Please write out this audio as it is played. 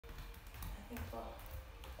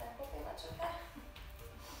That will be much okay.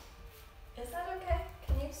 Is that okay?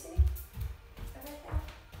 Can you see everything?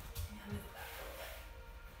 Yeah, move it back a little bit.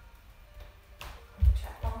 Let me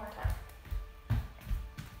check one more time.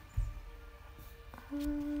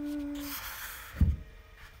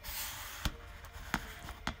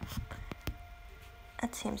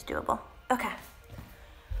 That seems doable. Okay.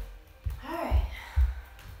 All right.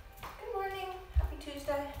 Good morning. Happy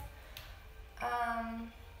Tuesday.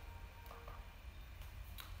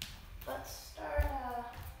 Let's start.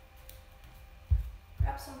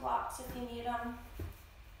 Grab some blocks if you need them.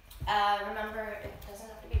 Remember, it doesn't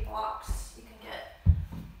have to be blocks. You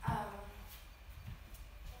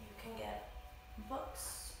can get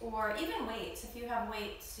books or even weights. If you have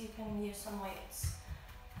weights, you can use some weights,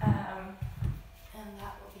 and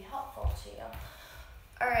that will be helpful to you.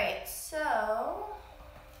 All right, so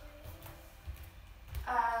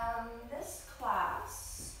this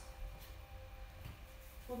class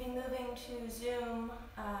will be moving to Zoom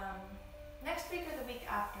next week or the week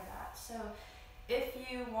after that. So if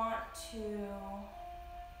you want to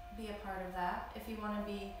be a part of that, if you want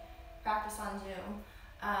to be practice on Zoom,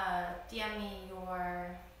 DM me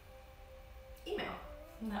your email,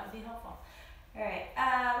 and that would be helpful. All right,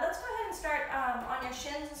 let's go ahead and start. On your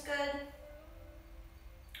shins is good.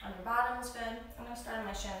 On your bottom is good. I'm going to start on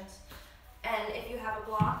my shins. And if you have a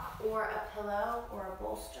block or a pillow or a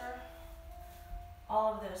bolster,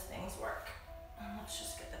 all of those things work. And let's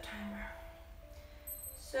just get the timer.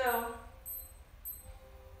 So, I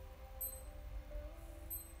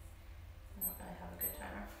don't really have a good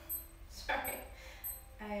timer. Sorry.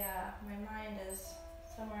 My mind is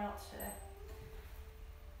somewhere else today.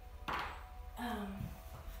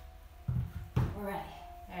 We're ready.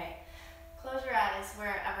 All right. Close your eyes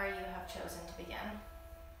wherever you have chosen to begin.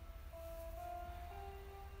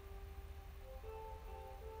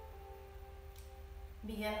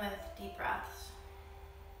 Begin with deep breaths.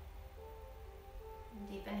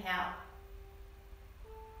 Deep inhale.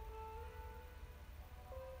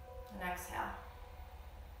 And exhale.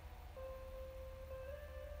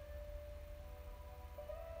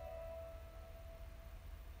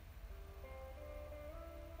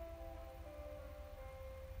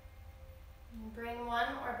 Bring one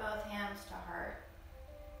or both hands to heart.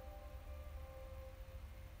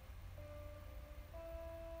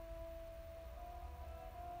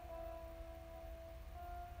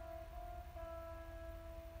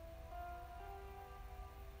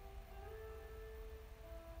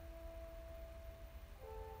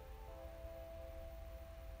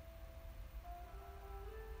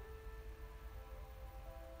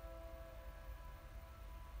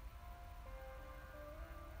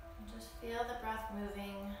 Just feel the breath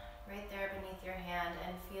moving right there beneath your hand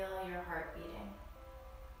and feel your heart beating.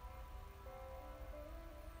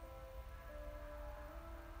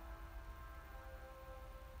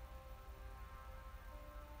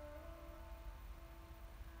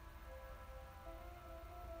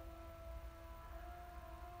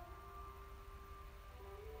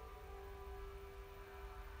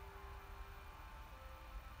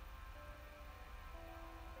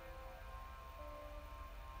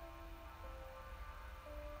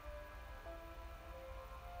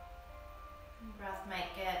 Breath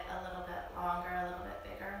might get a little bit longer, a little bit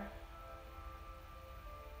bigger.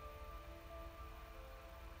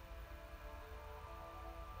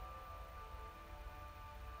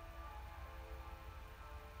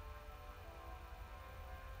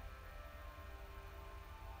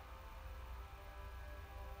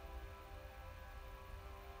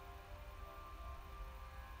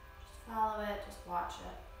 Just follow it, just watch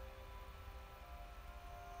it.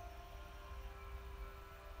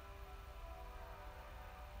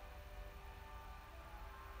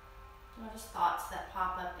 Notice thoughts that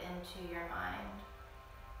pop up into your mind.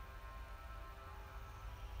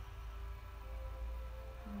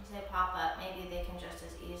 And as they pop up, maybe they can just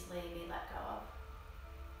as easily be let go of.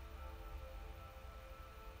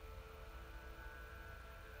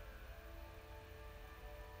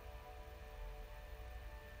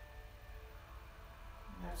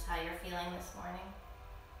 Notice how you're feeling this morning.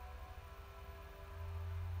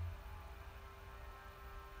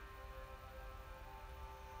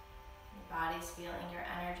 Body's feeling your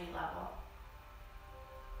energy level.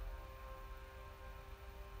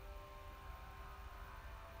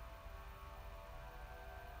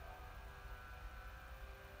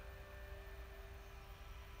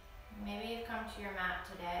 Maybe you've come to your mat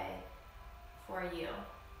today for you.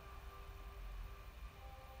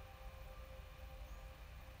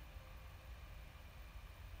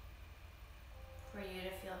 For you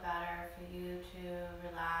to feel better, for you to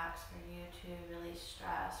relax, for you to release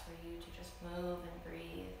stress, for you to just move and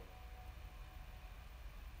breathe.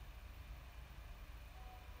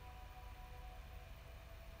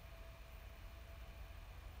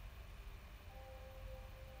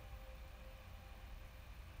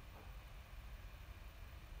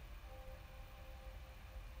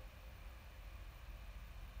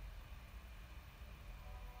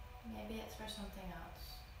 Maybe it's for something else.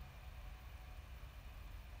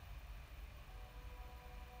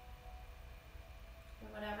 For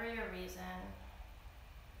whatever your reason,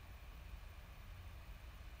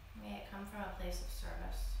 may it come from a place of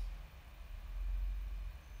service.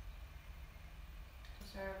 To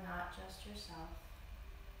serve not just yourself,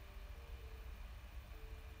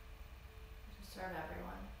 but to serve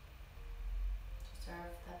everyone. To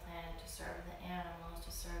serve the planet, to serve the animals,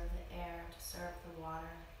 to serve the air, to serve the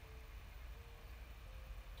water.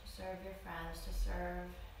 To serve your friends, to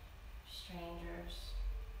serve strangers.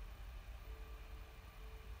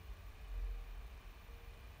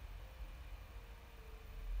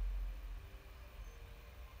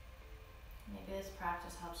 Maybe this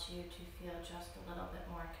practice helps you to feel just a little bit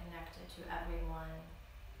more connected to everyone,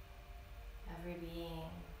 every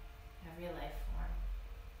being, every life form.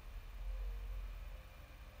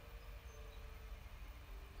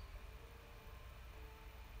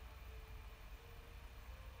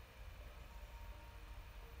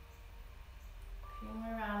 A few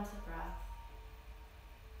more rounds of breath.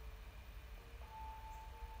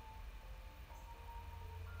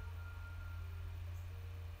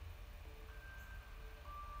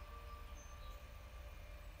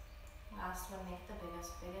 Last one, make the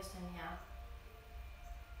biggest inhale.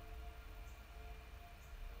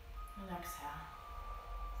 And exhale.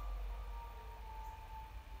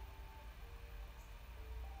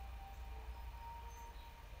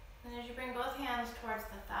 And as you bring both hands towards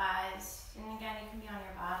the thighs, and again you can be on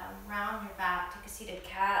your bottom, round your back, take a seated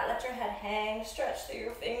cat, let your head hang, stretch through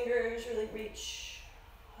your fingers, really reach,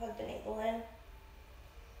 hug the navel in.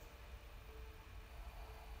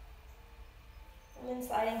 And then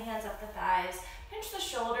sliding hands up the thighs, pinch the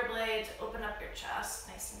shoulder blades, open up your chest,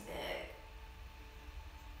 nice and big.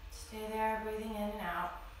 Stay there, breathing in and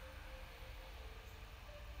out.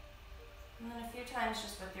 And then a few times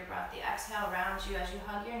just with your breath, the exhale rounds you as you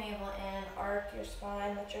hug your navel in, arc your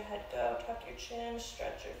spine, let your head go, tuck your chin,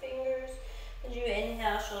 stretch your fingers. As you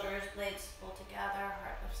inhale, shoulders, blades pull together,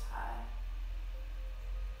 heart lifts high.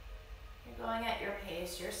 You're going at your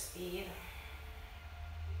pace, your speed.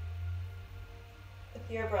 With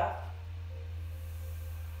your breath.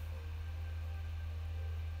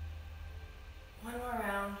 One more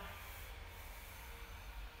round.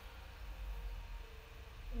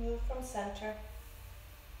 Move from center.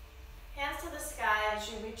 Hands to the sky as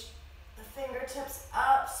you reach the fingertips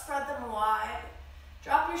up, spread them wide.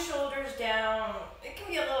 Drop your shoulders down. It can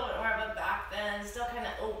be a little bit more of a back bend, still kind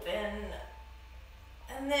of open.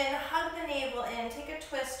 And then hug the navel in, take a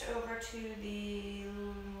twist over to the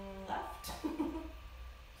left.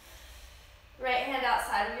 Right hand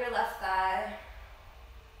outside of your left thigh.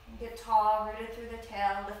 Get tall, rooted through the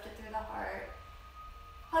tail, lifted through the heart.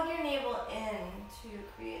 Hug your navel in to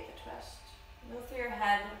create the twist. Move through your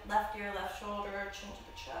head, left ear, left shoulder, chin to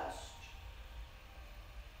the chest.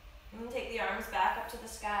 And take the arms back up to the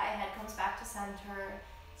sky, head comes back to center.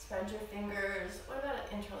 Spread your fingers. What about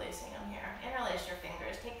interlacing them here? Interlace your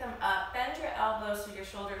fingers, take them up, bend your elbows so your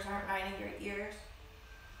shoulders aren't riding your ears.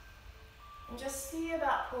 And just see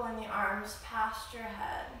about pulling the arms past your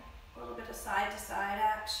head. A little bit of side to side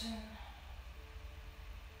action.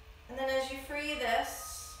 And then as you free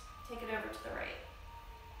this, take it over to the right.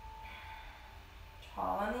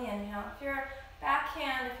 Tall on the inhale. If your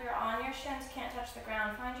backhand, if you're on your shins, can't touch the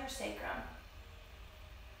ground, find your sacrum.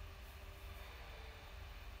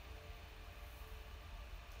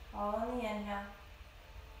 Tall on the inhale.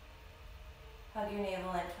 Hug your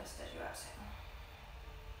navel and twist as you exhale.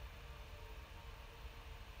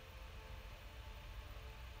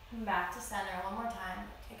 Come back to center one more time.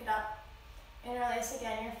 Take it up. Interlace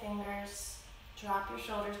again your fingers. Drop your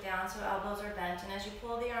shoulders down so elbows are bent. And as you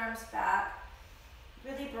pull the arms back,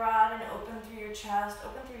 really broad and open through your chest,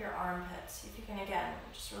 open through your armpits. If you can, again,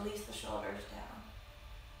 just release the shoulders down.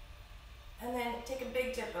 And then take a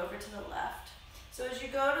big dip over to the left. So as you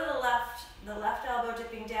go to the left elbow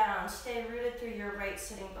dipping down, stay rooted through your right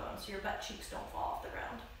sitting bone so your butt cheeks don't fall off the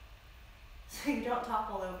ground. So you don't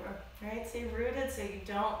topple over, right? Stay rooted so you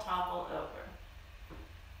don't topple over.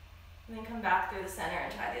 And then come back through the center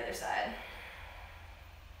and try the other side.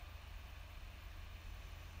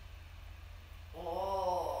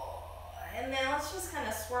 Oh, and then let's just kind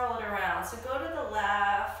of swirl it around. So go to the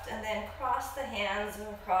left and then cross the hands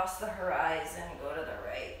across the horizon, go to the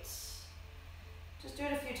right.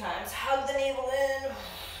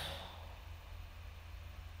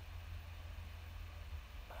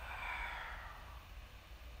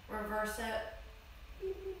 reverse it.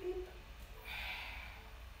 Beep, beep, beep.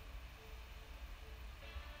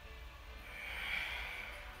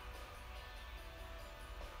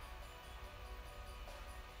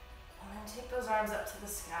 And then take those arms up to the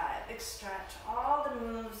sky. Big stretch. All the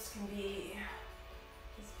moves can be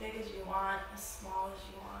as big as you want, as small as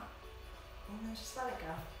you want. And then just let it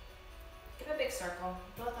go. Give a big circle.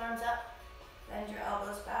 Both arms up. Bend your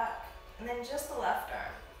elbows back. And then just the left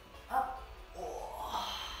arm. Up.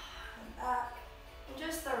 And back. And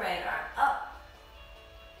just the right arm. Up.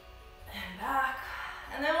 And back.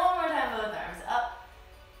 And then one more time, both arms. Up.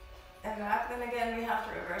 And back. Then again, we have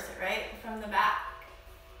to reverse it, right? From the back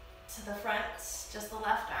to the front. Just the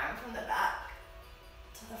left arm from the back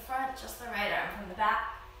to the front. Just the right arm from the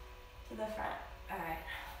back to the front. All right.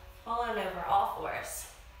 Fall on over, all fours.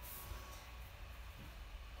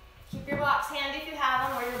 Keep your blocks handy if you have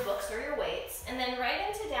them, or your books or your weights, and then right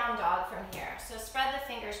into down dog from here. So spread the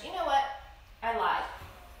fingers. You know what? I lied.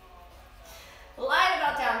 Lied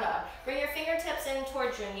about down dog. Bring your fingertips in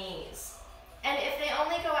towards your knees. And if they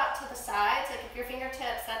only go out to the sides, like if your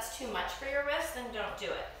fingertips, that's too much for your wrist, then don't do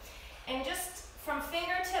it. And just from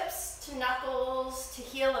fingertips to knuckles to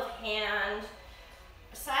heel of hand,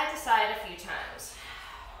 side to side a few times.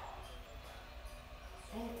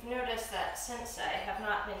 And you've noticed that since I have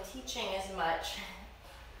not been teaching as much,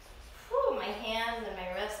 whew, my hands and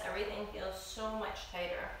my wrists, everything feels so much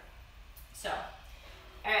tighter. So,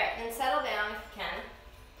 all right, then settle down if you can,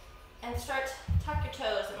 and start to tuck your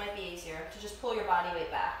toes. It might be easier to just pull your body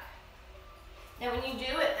weight back. Now when you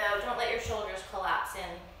do it though, don't let your shoulders collapse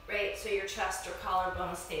in, right? So your chest or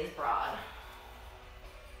collarbone stays broad.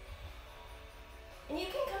 And you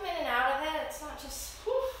can come in and out of it. It's not just,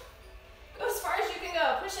 whew, go as far as you can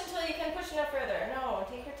go. Push until you can push no further. No,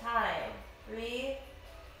 take your time. Breathe.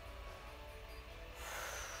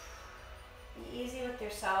 Be easy with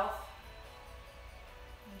yourself.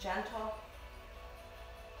 Gentle.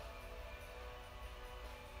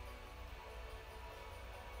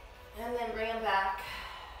 And then bring them back.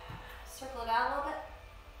 Circle it out a little bit.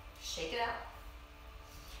 Shake it out.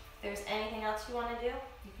 If there's anything else you want to do,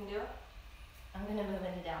 you can do it. I'm going to move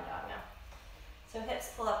into down dog now. So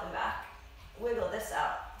hips pull up and back. Wiggle this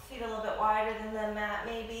out. Feet a little bit wider than the mat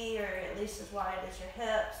maybe, or at least as wide as your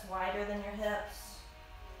hips, wider than your hips.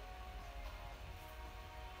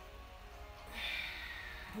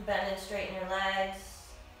 Bend and straighten your legs.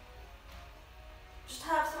 Just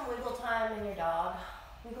have some wiggle time in your dog.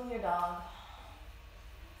 Wiggle your dog.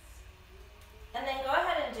 And then go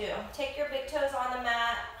ahead and take your big toes on the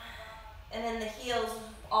mat, and then the heels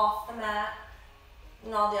off the mat,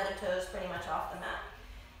 and all the other toes pretty much off the mat.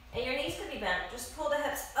 And your knees could be bent. Just pull the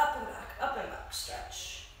hips up and back,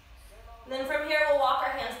 stretch. And then from here, we'll walk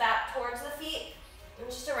our hands back towards the feet, and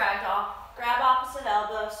just a ragdoll. Grab opposite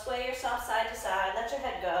elbow, sway yourself side to side, let your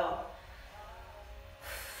head go.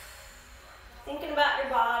 Thinking about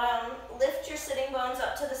your bottom, lift your sitting bones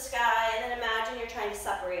up to the sky, and then imagine you're trying to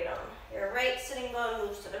separate them. Your right sitting bone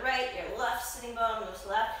moves to the right, your left sitting bone moves to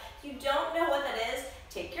the left. If you don't know what that is,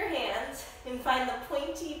 take your hands and find the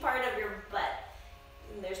pointy part of your butt.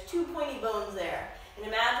 And there's two pointy bones there. And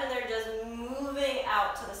imagine they're just moving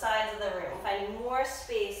out to the sides of the room, finding more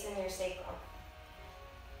space in your sacrum.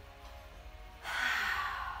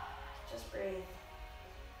 Just breathe.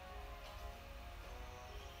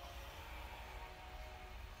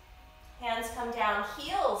 Hands come down,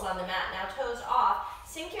 heels on the mat, now toes off.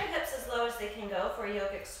 Sink your hips as low as they can go for a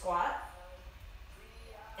yogic squat.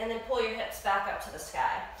 And then pull your hips back up to the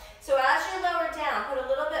sky. So as you lower down, put a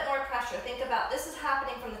little bit more pressure. Think about this is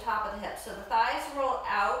happening from the top of the hips. So the thighs roll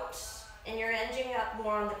out and you're edging up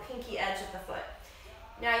more on the pinky edge of the foot.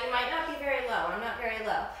 Now you might not be very low. I'm not very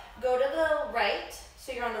low. Go to the right.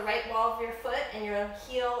 So you're on the right wall of your foot and your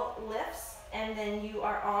heel lifts. And then you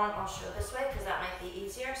are on, I'll show this way because that might be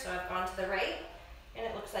easier. So I've gone to the right and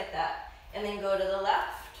it looks like that. And then go to the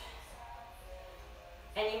left.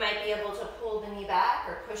 And you might be able to pull the knee back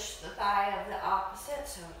or push the thigh of the opposite.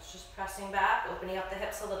 So it's just pressing back, opening up the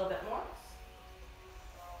hips a little bit more.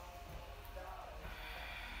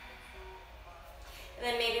 And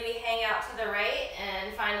then maybe we hang out to the right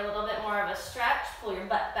and find a little bit more of a stretch. Pull your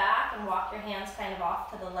butt back and walk your hands kind of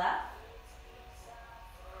off to the left.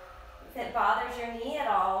 If it bothers your knee at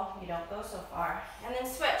all, you don't go so far. And then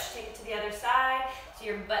switch, take it to the other side. So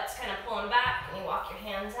your butt's kind of pulling back and you walk your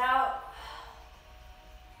hands out.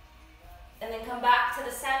 And then come back to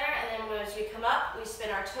the center, and then as we come up, we spin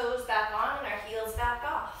our toes back on and our heels back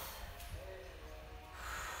off.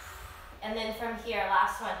 And then from here,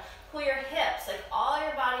 last one, pull your hips, like all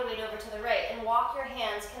your body weight over to the right, and walk your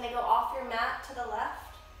hands. Can they go off your mat to the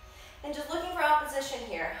left? And just looking for opposition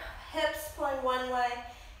here. Hips pulling one way,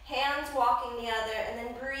 hands walking the other, and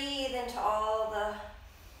then breathe into all the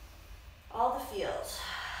feels.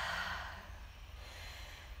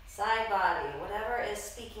 Side body, whatever is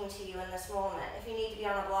speaking to you in this moment. If you need to be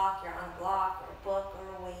on a block, you're on a block or a book or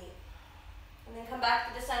a weight. And then come back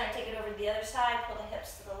to the center, take it over to the other side, pull the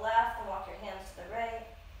hips to the left and walk your hands to the right.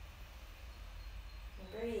 And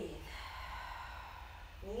breathe.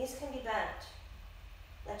 Knees can be bent.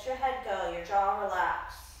 Let your head go, your jaw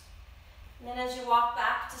relax. And then as you walk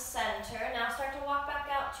back to center, now start to walk back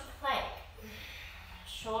out to plank.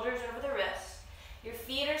 Shoulders over the wrists. Your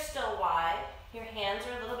feet are still wide. Your hands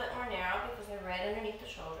are a little bit more narrow because they're right underneath the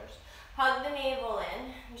shoulders. Hug the navel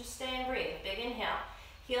in and just stay and breathe. Big inhale.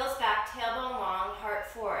 Heels back, tailbone long, heart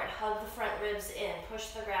forward. Hug the front ribs in.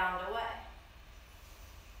 Push the ground away.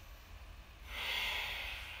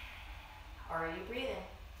 How are you breathing?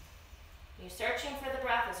 Are you searching for the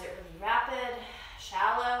breath? Is it really rapid,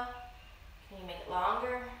 shallow? Can you make it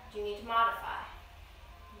longer? Do you need to modify?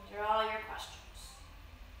 These are all your questions.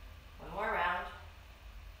 One more round.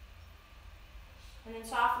 And then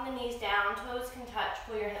soften the knees down, toes can touch,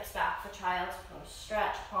 pull your hips back for child's pose.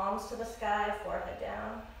 Stretch, palms to the sky, forehead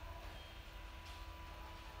down.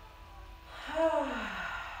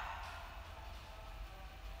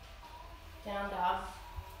 Down dog.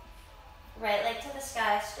 Right leg to the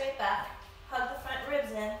sky, straight back. Hug the front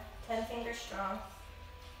ribs in, 10 fingers strong.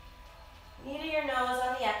 Knee to your nose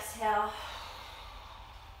on the exhale.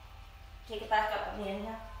 Take it back up on the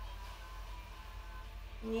inhale.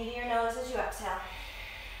 Knee to your nose as you exhale.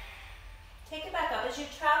 Take it back up. As you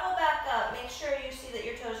travel back up, make sure you see that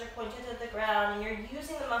your toes are pointed to the ground and you're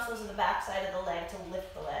using the muscles of the back side of the leg to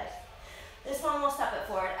lift the leg. This one will step it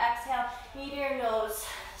forward. Exhale, knee to your nose,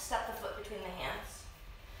 step the foot between the hands.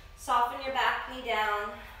 Soften your back knee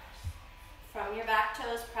down. From your back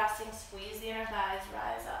toes, pressing, squeeze the inner thighs,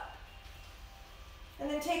 rise up. And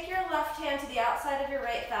then take your left hand to the outside of your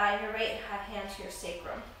right thigh and your right hand to your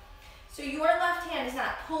sacrum. So your left hand is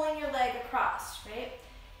not pulling your leg across, right?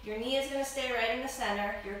 Your knee is going to stay right in the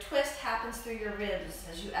center. Your twist happens through your ribs.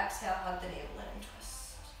 As you exhale, hug the navel in and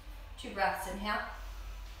twist. 2 breaths, inhale.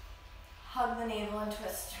 Hug the navel and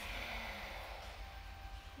twist.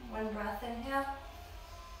 1 breath, inhale.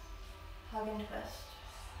 Hug and twist.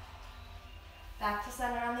 Back to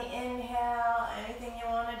center on the inhale. Anything you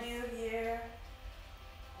want to do here.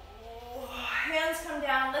 Hands come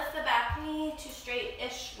down, lift the back knee to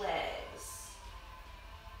straight-ish legs.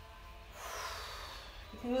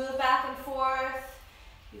 You can move back and forth.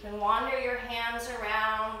 You can wander your hands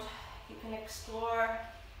around. You can explore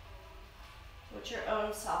what your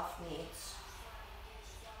own self needs.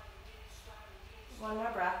 1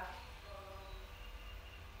 more breath.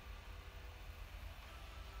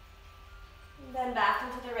 And then back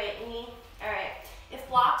into the right knee. All right. If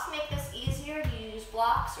blocks make this easier, do you use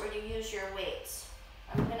blocks or do you use your weights?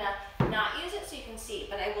 I'm gonna not use it so you can see,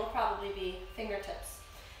 but I will probably be fingertips.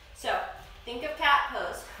 So think of cat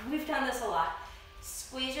pose. We've done this a lot.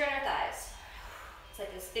 Squeeze your inner thighs. It's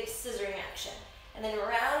like this big scissoring action. And then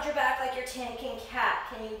round your back like you're tanking cat.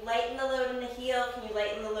 Can you lighten the load in the heel? Can you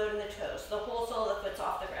lighten the load in the toes? The whole sole of the foot's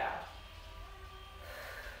off the ground.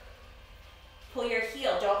 Pull your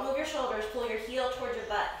heel. Don't move your shoulders. Pull your heel towards your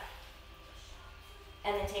butt.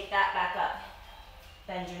 And then take that back up.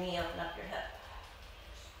 Bend your knee, open up your hip.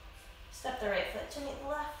 Step the right foot to meet the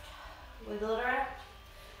left. Wiggle it around.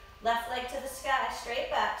 Left leg to the sky, straight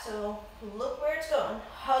back. So look where it's going.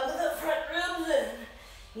 Hug the front ribs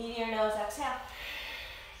in. Knee to your nose, exhale.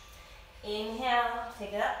 Inhale,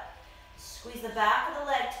 take it up. Squeeze the back of the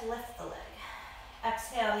leg to lift the leg.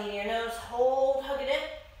 Exhale, knee to your nose, hold, hug it in.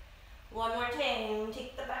 1 more time,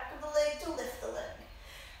 take the back of the leg to lift the leg.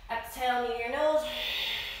 Exhale, knee to your nose.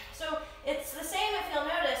 So it's the same if you'll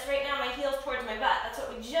notice, right now my heel's towards my butt. That's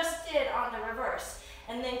what we just did on the reverse.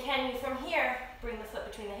 And then can you, from here, bring the foot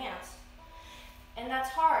between the hands? And that's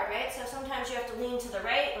hard, right? So sometimes you have to lean to the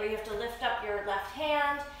right, or you have to lift up your left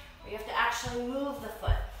hand, or you have to actually move the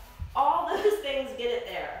foot. All those things get it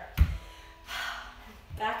there.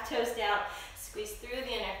 Back toes down, squeeze through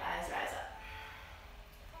the inner thighs, rise up.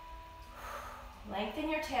 Lengthen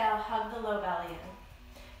your tail, hug the low belly in.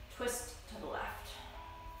 Twist to the left.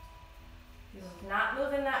 You're not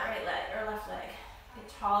moving that right leg or left leg. Get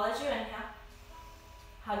tall as you inhale.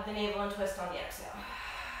 Hug the navel and twist on the exhale.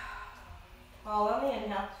 Tall on the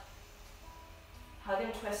inhale. Hug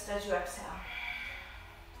and twist as you exhale.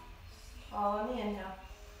 Tall on the inhale.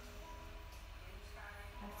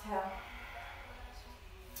 Exhale.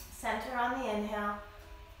 Center on the inhale.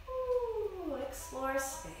 Ooh, explore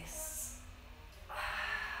space.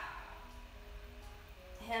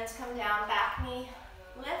 Hands come down, back knee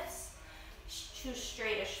lifts, choose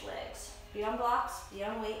straightish legs. Be on blocks, be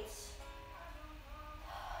on weights.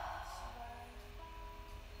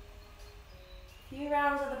 Few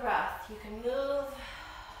rounds of the breath. You can move,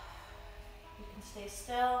 you can stay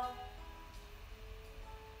still,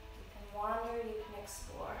 you can wander, you can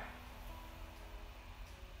explore.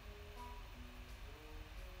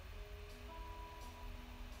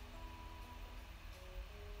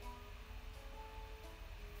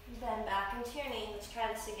 Then back into your knee. Let's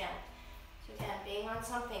try this again. So again, being on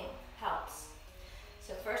something helps.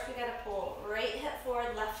 So first we gotta pull right hip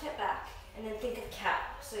forward, left hip back, and then think of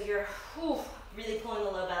cat. So you're really pulling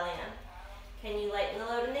the low belly in. Can you lighten the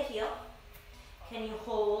load in the heel? Can you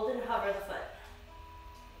hold and hover the foot?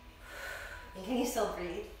 And can you still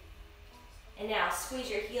breathe? And now squeeze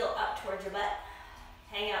your heel up towards your butt.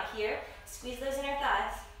 Hang out here, squeeze those inner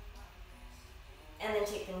thighs, and then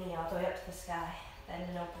take the knee all the way up to the sky. Bend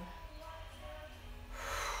and open.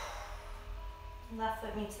 Left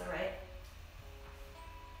foot meets the right.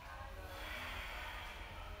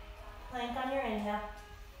 Plank on your inhale.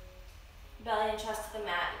 Belly and chest to the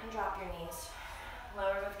mat. You can drop your knees.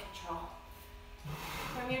 Lower with control.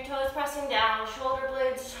 From your toes pressing down, shoulder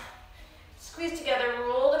blades squeeze together,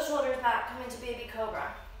 roll the shoulders back, come into baby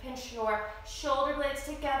cobra. Pinch your shoulder blades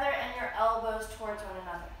together and your elbows towards one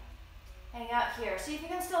another. Hang out here. See if you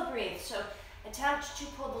can still breathe. So attempt to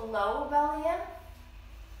pull the low belly in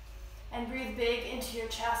and breathe big into your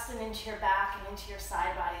chest and into your back and into your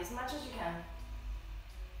side body as much as you can.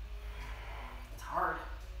 It's hard.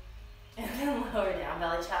 And then lower down,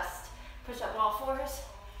 belly, chest. Push up all fours.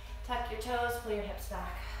 Tuck your toes, pull your hips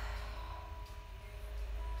back.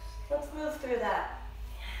 Let's move through that.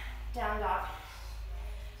 Down dog.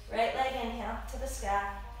 Right leg inhale to the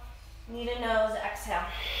sky. Knee to nose, exhale.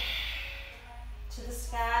 To the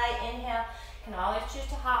sky, inhale. You can always choose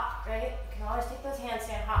to hop, right? You can always take those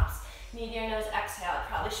handstand hops. Knee to your nose, exhale.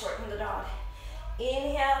 Probably shorten the dog.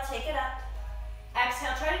 Inhale, take it up.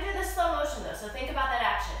 Exhale, try to do this slow motion though, so think about that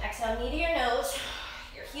action. Exhale, knee to your nose,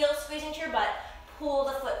 your heels squeeze into your butt, pull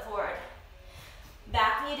the foot forward.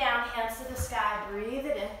 Back knee down, hands to the sky, breathe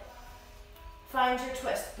it in. Find your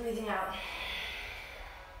twist, breathing out.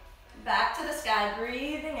 Back to the sky,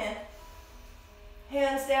 breathing in.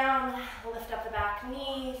 Hands down, lift up the back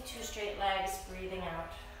knee, two straight legs, breathing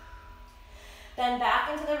out. Then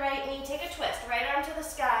back into the right knee, take a twist, right arm to the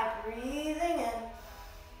sky, breathing in.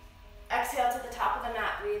 Exhale to the top of the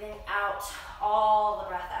mat, breathing out, all the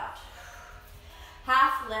breath out.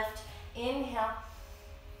 Half lift, inhale,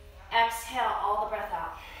 exhale, all the breath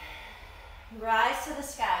out. Rise to the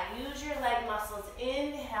sky, use your leg muscles,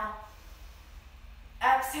 inhale,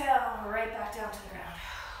 exhale, right back down to the ground.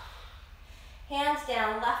 Hands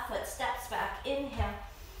down, left foot steps back, inhale.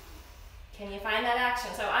 Can you find that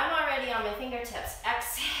action? So I'm already on my fingertips.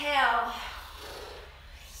 Exhale,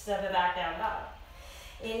 step it back down, dog.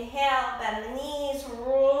 Inhale, bend the knees,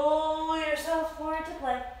 roll yourself forward to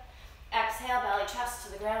plank. Exhale, belly, chest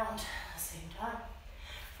to the ground at the same time.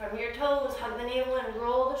 From your toes, hug the navel and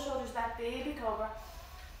roll the shoulders back, baby cobra.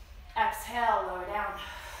 Exhale, lower down.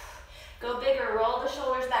 Go bigger, roll the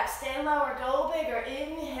shoulders back, stay lower, go bigger.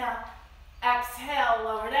 Inhale, exhale,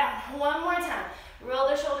 lower down. One more time. Roll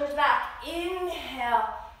the shoulders back. Inhale,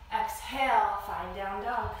 exhale, find down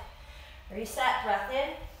dog. Reset, breath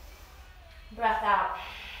in, breath out.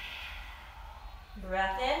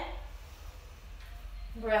 Breath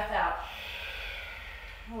in, breath out.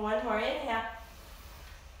 One more inhale,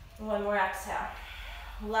 one more exhale.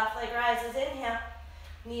 Left leg rises, inhale,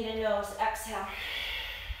 knee to nose, exhale.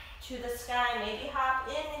 To the sky, maybe hop,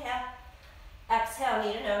 inhale, exhale,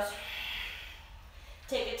 knee to nose.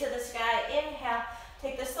 Take it to the sky, inhale.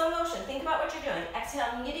 Take the slow motion, think about what you're doing.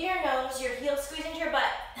 Exhale, knee to your nose, your heels squeeze into your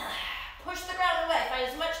butt. Push the ground away, find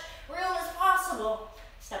as much room as possible.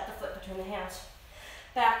 Step the foot between the hands.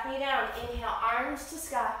 Back knee down, inhale, arms to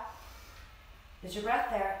sky. Is your breath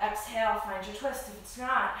there? Exhale, find your twist. If it's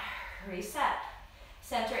not, reset.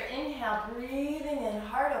 Center, inhale, breathing in,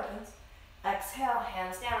 heart opens. Exhale,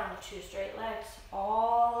 hands down, two straight legs,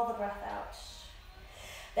 all the breath out.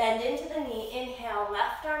 Bend into the knee, inhale,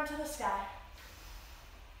 left arm to the sky.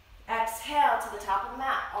 Exhale to the top of the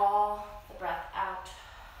mat, all the breath out.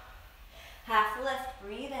 Half lift,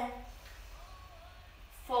 breathe in.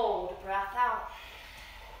 Fold, breath out.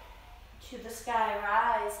 To the sky,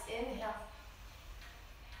 rise, inhale.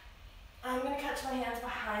 I'm going to catch my hands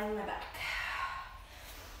behind my back.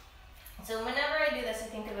 So whenever I do this, I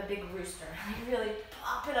think of a big rooster. I really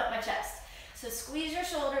pop it up my chest. So squeeze your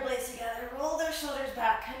shoulder blades together, roll those shoulders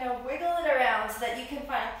back, kind of wiggle it around so that you can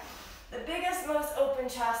find the biggest, most open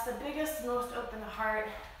chest, the biggest, most open heart.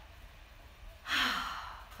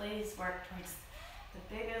 Please work towards the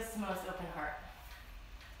biggest, most open heart.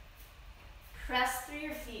 Press through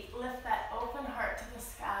your feet, lift that open heart to the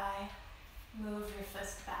sky, move your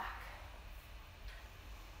fist back.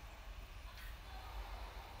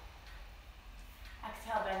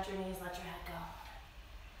 Exhale, bend your knees, let your head go.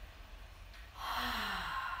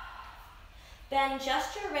 Bend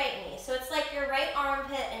just your right knee. So it's like your right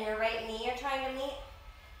armpit and your right knee are trying to meet,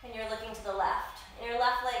 and you're looking to the left. And your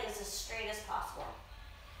left leg is as straight as possible.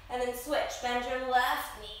 And then switch, bend your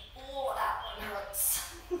left knee. Oh, that one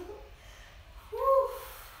hurts. Whew.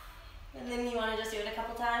 And then you want to just do it a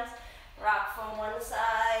couple times. Rock from one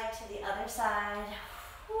side to the other side.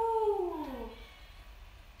 Whew.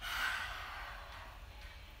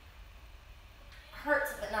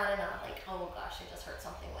 Hurts, but not enough. Like, oh gosh, I just hurt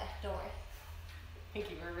something. Don't worry. I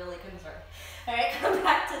think you were really concerned. All right, come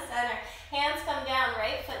back to center. Hands come down,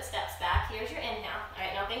 right foot steps back. Here's your inhale. All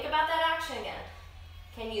right, now think about that action again.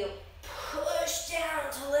 Can you push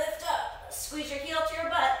down to lift up? Squeeze your heel to your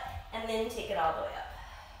butt, and then take it all the way up.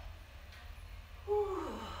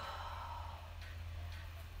 Whew.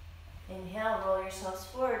 Inhale, roll yourselves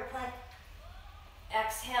forward, plank.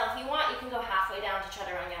 Exhale, if you want, you can go halfway down to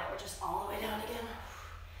chaturanga, or just all the way down again.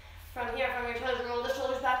 From here, from your toes, roll the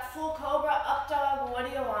shoulders back, full cobra, up dog, what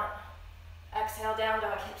do you want? Exhale, down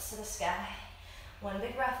dog, hips to the sky. One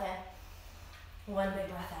big breath in, one big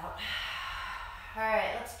breath out. All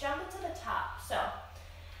right, let's jump it to the top. So,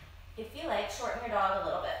 if you like, shorten your dog a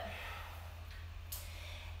little bit.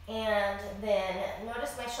 And then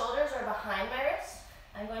notice my shoulders are behind my wrists.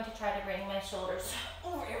 I'm going to try to bring my shoulders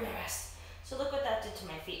over my wrist. So look what that did to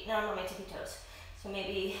my feet. Now I'm on my tippy toes. So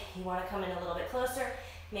maybe you want to come in a little bit closer.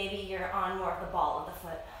 Maybe you're on more of the ball of the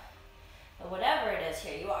foot. But whatever it is,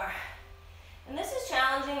 here you are. And this is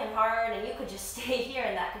challenging and hard, and you could just stay here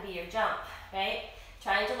and that could be your jump, right?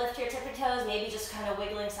 Trying to lift your tippy toes, maybe just kind of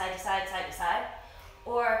wiggling side to side, side to side.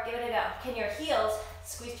 Or give it a go. Can your heels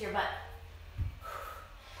squeeze to your butt?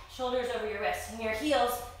 Shoulders over your wrists. And your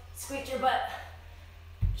heels squeeze to your butt.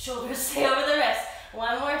 Shoulders stay over the wrist.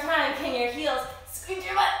 One more time. Can your heels squeeze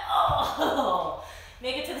your butt? Oh!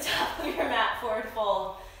 Make it to the top of your mat. Forward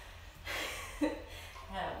fold. I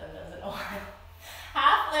haven't done those in a while.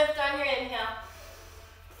 Half lift on your inhale.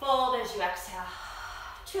 Fold as you exhale.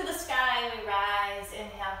 To the sky we rise.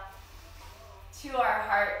 Inhale. To our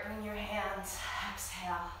heart, bring your hands.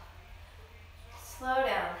 Exhale. Slow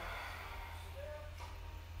down.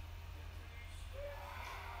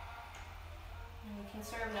 And we can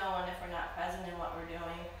serve no one if we're not present in what we're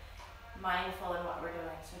doing, mindful in what we're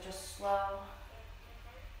doing. So just slow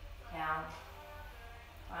down.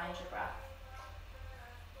 Find your breath.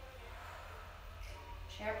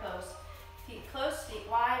 Chair pose. Feet close, feet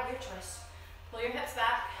wide, your choice. Pull your hips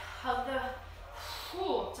back, hug the,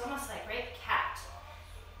 it's almost like, right, cat.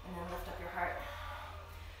 And then lift up your heart.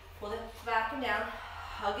 Pull it back and down,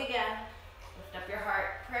 hug again, lift up your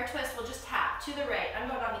heart. Prayer twist, we'll just tap to the right. I'm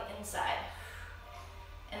going on the inside.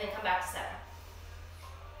 And then come back to center.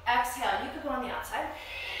 Exhale, you could go on the outside.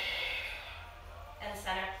 And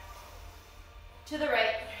center. To the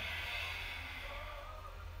right.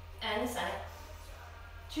 And center.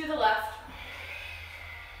 To the left.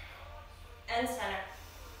 And center.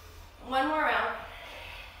 One more round.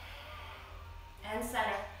 And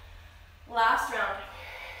center. Last round.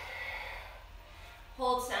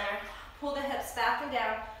 Hold center. Pull the hips back and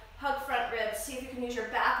down. Hug front ribs. See if you can use your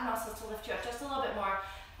back muscles to lift you up just a little bit more.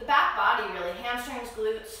 The back body really. Hamstrings,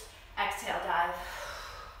 glutes. Exhale, dive.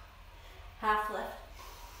 Half lift.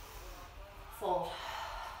 Fold.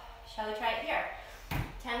 Shall we try it here?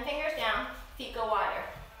 10 fingers down. Feet go wider.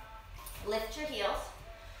 Lift your heels.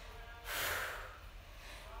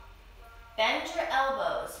 Bend your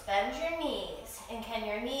elbows, bend your knees, and can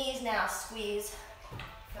your knees now squeeze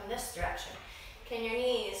from this direction? Can your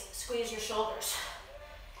knees squeeze your shoulders?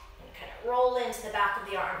 And kind of roll into the back of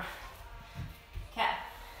the arm. Okay,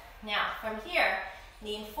 now from here,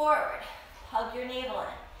 lean forward, hug your navel in.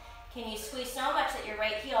 Can you squeeze so much that your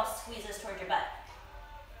right heel squeezes toward your butt?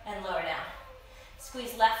 And lower down.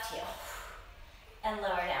 Squeeze left heel and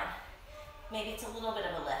lower down. Maybe it's a little bit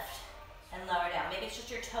of a lift and lower down. Maybe it's just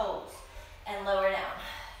your toes and lower down.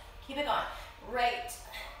 Keep it going. Right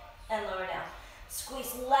and lower down.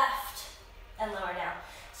 Squeeze left and lower down.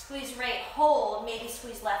 Squeeze right, hold. Maybe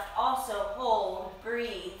squeeze left also. Hold,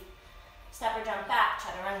 breathe. Step or jump back,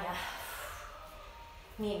 chaturanga.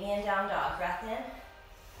 Meet me in down dog. Breath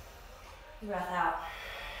in, breath out.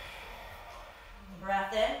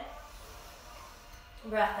 Breath in,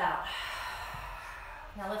 breath out.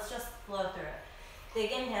 Now let's just flow through it.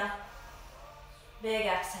 Big inhale, big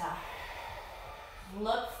exhale.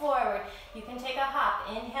 Look forward. You can take a hop.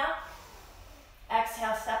 Inhale.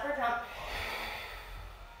 Exhale, step or jump.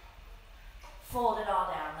 Fold it all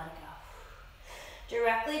down, let it go.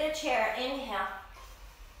 Directly to chair, inhale.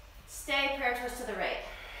 Stay, prayer twist to the right.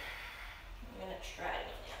 I'm gonna try to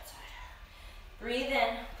go on the outside. Breathe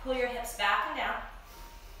in, pull your hips back and down.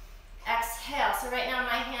 Exhale, so right now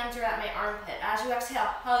my hands are at my armpit. As you exhale,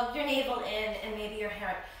 hug your navel in and maybe your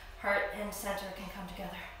heart and center can come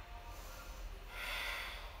together.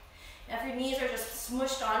 If your knees are just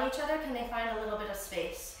smushed on each other, can they find a little bit of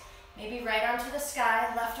space? Maybe right arm to the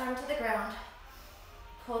sky, left arm to the ground.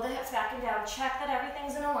 Pull the hips back and down. Check that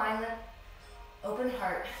everything's in alignment. Open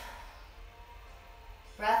heart.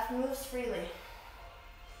 Breath moves freely.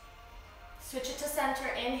 Switch it to center.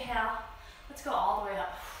 Inhale. Let's go all the way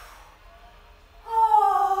up.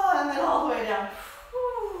 Oh, and then all the way down.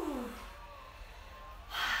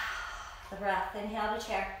 The breath. Inhale to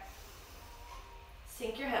chair.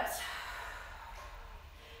 Sink your hips.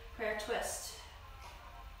 Prayer twist.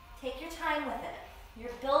 Take your time with it.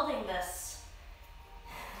 You're building this.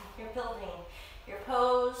 You're building your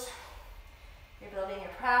pose. You're building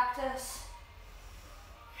your practice.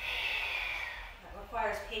 That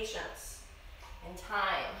requires patience and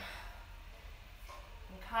time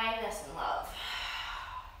and kindness and love.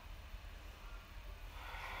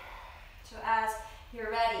 So as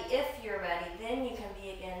you're ready, if you're ready, then you can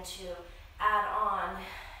begin to add on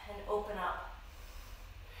and open up.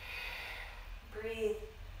 Breathe.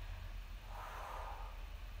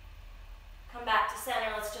 Come back to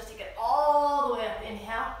center. Let's just take it all the way up.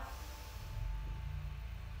 Inhale.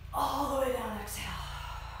 All the way down. Exhale.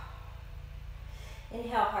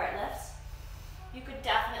 Inhale, heart lifts. You could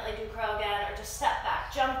definitely do crow again or just step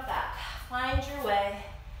back, jump back. Find your way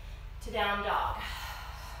to down dog.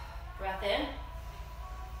 Breath in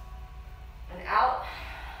and out.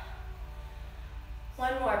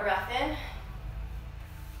 One more breath in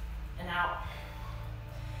and out.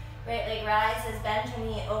 Right leg rises, bend your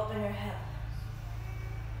knee, open your hip.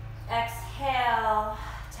 Exhale,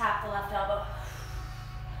 tap the left elbow.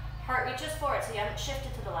 Heart reaches forward so you haven't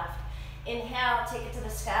shifted to the left. Inhale, take it to the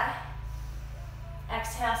sky.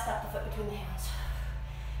 Exhale, step the foot between the hands.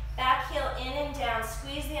 Back heel in and down,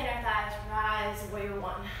 squeeze the inner thighs, rise, warrior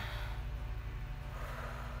one.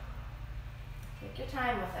 Take your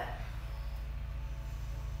time with it.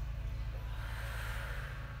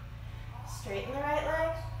 Straighten the right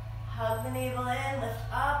leg, hug the navel in, lift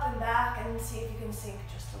up and back, and see if you can sink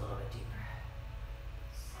just a little bit deeper.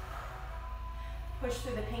 Push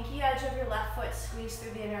through the pinky edge of your left foot, squeeze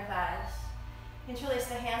through the inner thighs. Interlace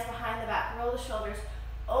the hands behind the back, roll the shoulders,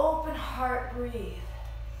 open heart, breathe.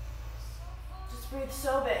 Just breathe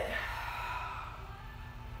so big.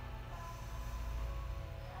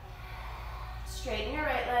 Straighten your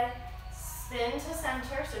right leg, spin to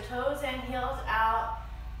center, so toes in, heels out.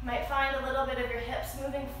 Might find a little bit of your hips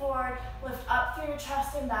moving forward, lift up through your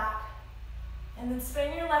chest and back. And then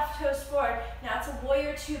spin your left toes forward. Now it's a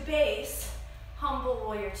warrior two base, humble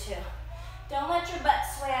warrior two. Don't let your butt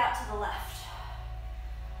sway out to the left.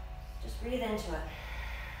 Just breathe into it.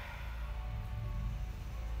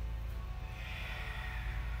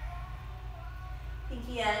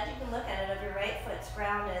 Pinky edge, you can look at it of your right foot's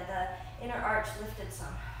grounded, the inner arch lifted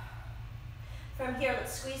some. From here,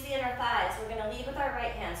 let's squeeze the inner thighs. We're going to lead with our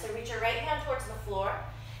right hand. So reach your right hand towards the floor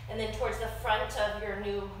and then towards the front of your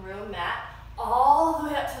new room mat, all the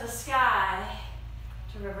way up to the sky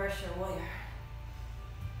to reverse your warrior.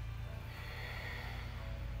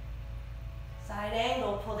 Side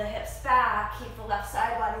angle, pull the hips back, keep the left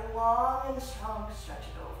side body long and strong, stretch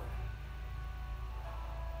it over.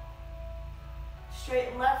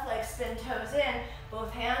 Straighten left leg, spin toes in,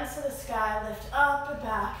 both hands to the sky, lift up and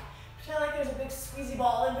back. Pretend like there's a big squeezy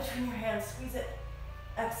ball in between your hands, squeeze it.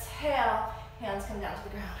 Exhale, hands come down to the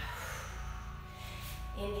ground.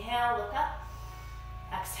 Inhale, look up.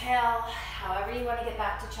 Exhale, however you want to get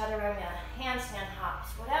back to chaturanga, handstand hops,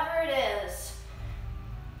 whatever it is.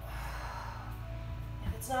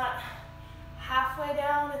 If it's not halfway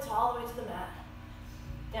down, it's all the way to the mat.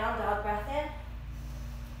 Down dog, breath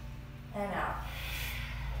in and out.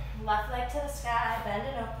 Left leg to the sky, bend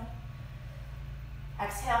and open.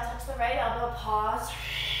 Exhale, touch the right elbow, pause.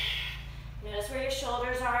 Notice where your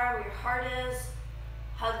shoulders are, where your heart is.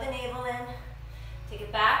 Hug the navel in. Take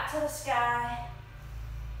it back to the sky.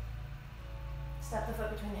 Step the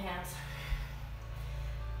foot between the hands.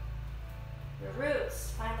 Your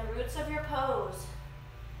roots, find the roots of your pose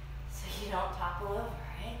so you don't topple over,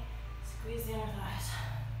 right? Squeeze the inner thighs.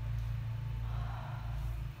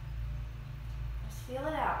 Just feel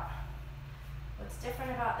it out. What's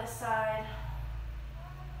different about this side?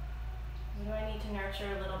 What do I need to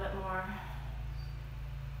nurture a little bit more?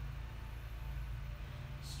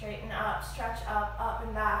 Straighten up, stretch up, up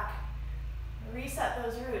and back. Reset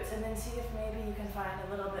those roots and then see if maybe you can find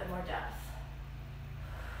a little bit more depth.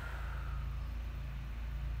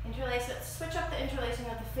 Interlace it, switch up the interlacing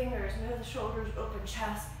of the fingers, move the shoulders, open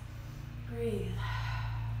chest. Breathe.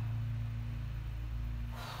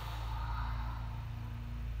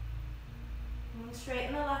 And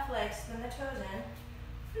straighten the left leg, spin the toes in.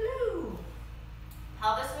 Flew.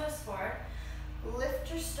 Pelvis moves forward. Lift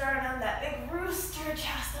your sternum, that big rooster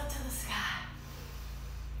chest up to the sky.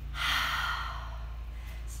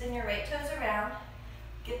 Spin your right toes around.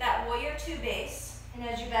 Get that warrior two base. And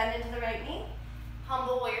as you bend into the right knee,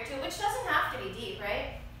 humble warrior two, which doesn't have to be deep,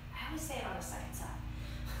 right? I always say it on the second side.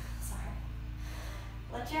 Sorry.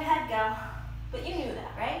 Let your head go. But you knew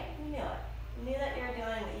that, right? You knew it. You knew that you were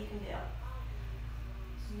doing what you can do.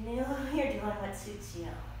 You knew you're doing what suits you.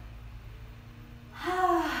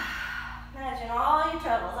 Imagine all your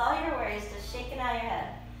troubles, all your worries just shaking out of your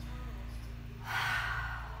head.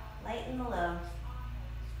 Lighten the load.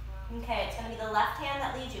 Okay, it's going to be the left hand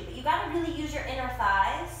that leads you, but you got to really use your inner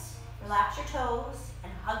thighs, relax your toes,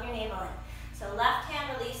 and hug your navel in. So left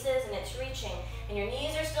hand releases and it's reaching, and your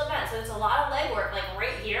knees are still bent, so it's a lot of leg work, like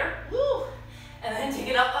right here, woo, and then take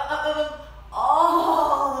it up, up, up, up, up,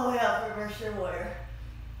 all the way up, reverse your warrior.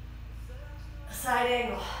 Side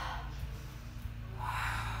angle.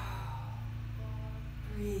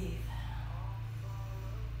 Breathe.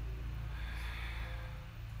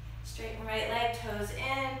 Straighten right leg, toes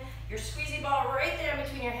in. Your squeezy ball right there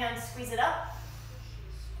between your hands. Squeeze it up.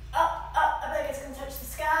 Up, up. I think it's going to touch the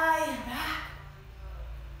sky and back.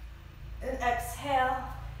 And exhale.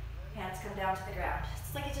 Hands come down to the ground.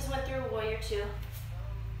 It's like it just went through warrior two.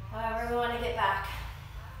 However we want to get back.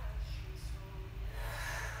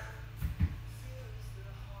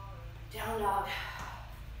 Down dog.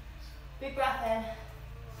 Big breath in.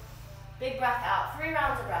 Big breath out. 3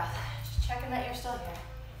 rounds of breath. Just checking that you're still here.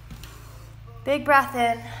 Big breath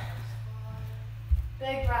in.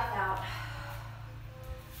 Big breath out.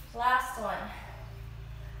 Last one.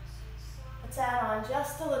 Let's add on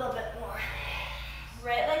just a little bit more.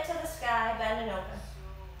 Right leg to the sky, bend and open.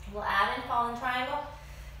 We'll add in fallen triangle.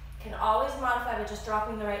 Can always modify by just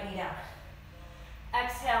dropping the right knee down.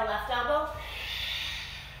 Exhale, left elbow.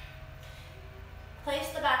 Place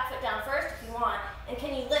the back foot down first if you want, and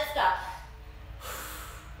can you lift up?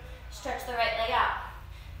 Stretch the right leg out.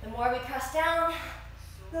 The more we press down,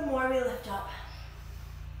 the more we lift up.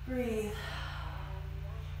 Breathe.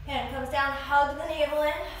 Hand comes down, hug the navel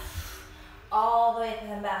in. All the way to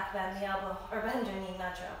the back, bend the elbow, or bend your knee,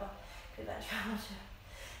 not your elbow. Could bend your elbow too.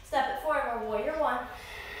 Step it forward, or warrior one.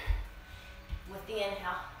 With the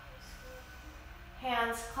inhale.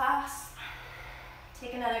 Hands clasp.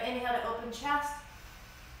 Take another inhale to open chest.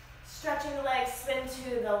 Stretching the legs, spin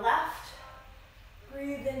to the left.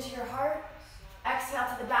 Breathe into your heart. Exhale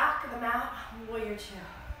to the back of the mat, warrior two.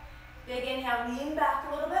 Big inhale, lean back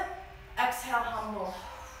a little bit. Exhale, humble.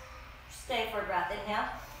 Stay for a breath, inhale.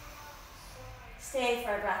 Stay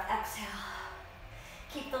for a breath, exhale.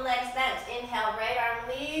 Keep the legs bent. Inhale, right arm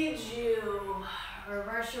leads you.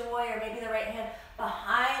 Reverse your warrior, maybe the right hand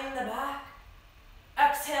behind the back.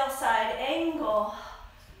 Exhale, side angle.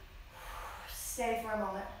 Stay for a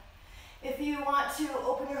moment. If you want to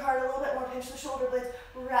open your heart a little bit more, pinch the shoulder blades,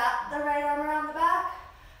 wrap the right arm around the back.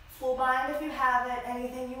 Full bind if you have it,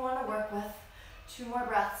 anything you want to work with. 2 more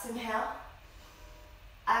breaths, inhale.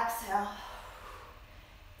 Exhale.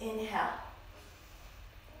 Inhale.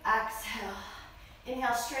 Exhale.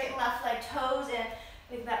 Inhale, straighten left leg, toes in.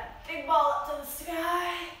 Make that big ball up to the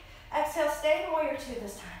sky. Exhale, stay in warrior two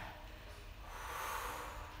this time.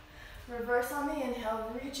 Reverse on the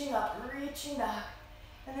inhale, reaching up, reaching back.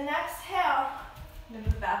 And then exhale, I'm gonna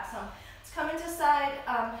move back some. Let's come into side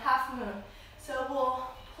half moon. So we'll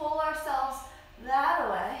pull ourselves that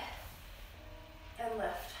way and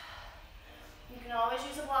lift. You can always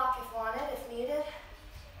use a block if wanted, if needed.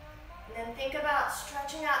 And then think about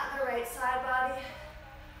stretching out the right side body.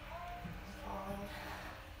 Falling.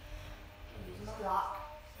 Using the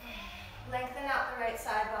block. Lengthen out the right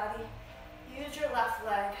side body. Use your left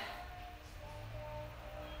leg.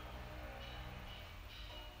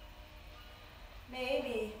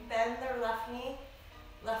 Maybe bend their left knee,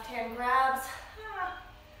 left hand grabs,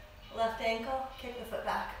 left ankle, kick the foot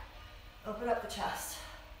back, open up the chest.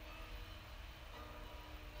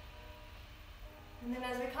 And then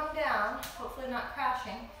as we come down, hopefully not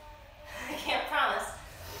crashing, I can't promise,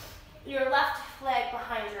 your left leg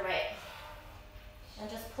behind your right. And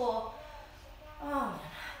just pull,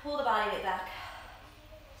 pull the body weight back.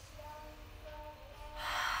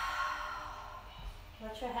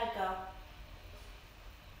 Let your head go.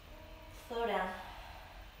 Slow down.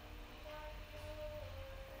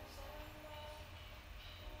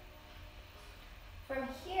 From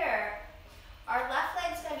here, our left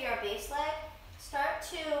leg is going to be our base leg. Start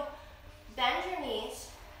to bend your knees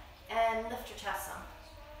and lift your chest some.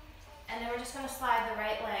 And then we're just going to slide the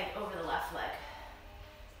right leg over the left leg.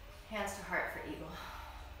 Hands to heart for eagle.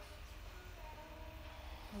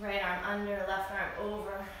 Right arm under, left arm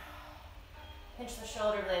over. Pinch the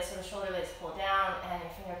shoulder blades so the shoulder blades pull down and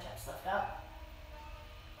your fingertips lift up.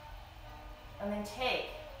 And then take,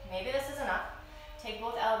 maybe this is enough, take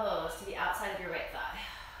both elbows to the outside of your right thigh.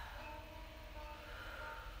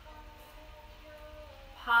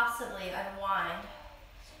 Possibly unwind.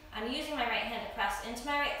 I'm using my right hand to press into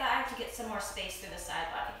my right thigh to get some more space through the side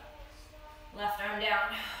body. Left arm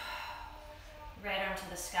down, right arm to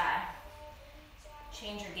the sky.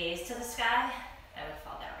 Change your gaze to the sky. I would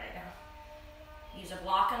fall down right now. Use a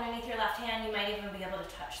block underneath your left hand. You might even be able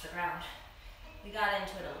to touch the ground. We got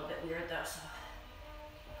into it a little bit weird though, so.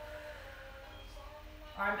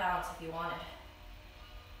 Arm balance if you wanted.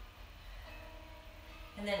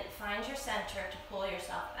 And then find your center to pull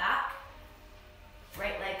yourself back.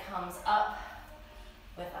 Right leg comes up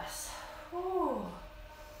with us. Ooh.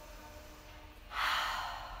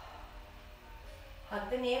 Hug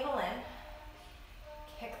the navel in.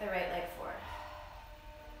 Kick the right leg forward.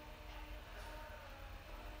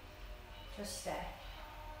 Just stay.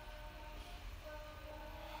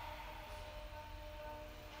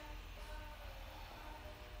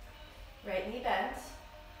 Right knee bends.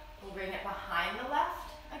 We'll bring it behind the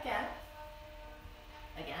left again.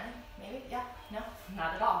 Again, maybe, yeah, no,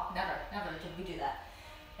 not at all. Never did we do that.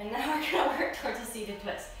 And now we're gonna work towards a seated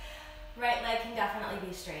twist. Right leg can definitely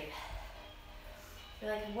be straight. If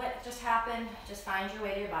you're like, what just happened? Just find your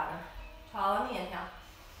way to your bottom. Tall on the inhale.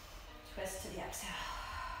 Twist to the exhale.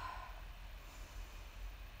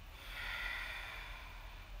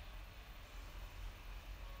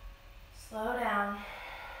 Slow down.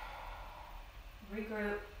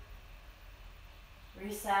 Regroup.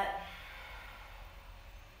 Reset.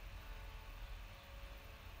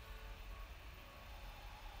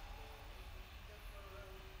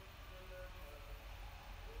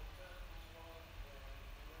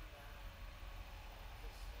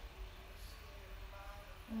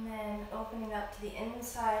 And then opening up to the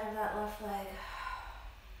inside of that left leg.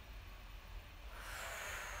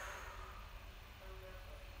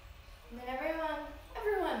 And then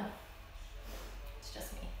everyone, it's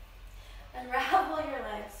just me. Unravel your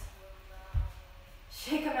legs.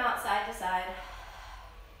 Shake them out side to side.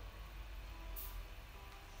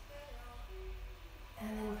 And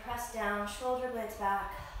then press down, shoulder blades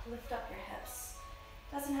back, lift up your hips.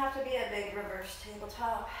 Doesn't have to be a big reverse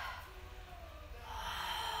tabletop.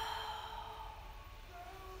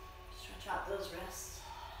 Stretch out those wrists.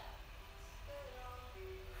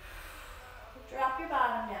 Drop your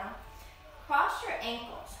bottom down. Cross your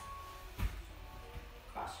ankles.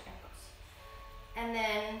 Cross your ankles. And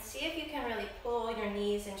then see if you can really pull your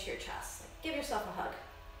knees into your chest. Like, give yourself a hug.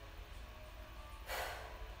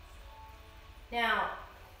 Now,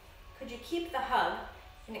 could you keep the hug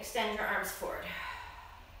and extend your arms forward?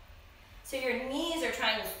 So your knees are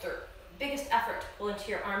trying the biggest effort to pull into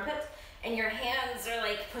your armpits, and your hands are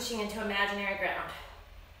like pushing into imaginary ground.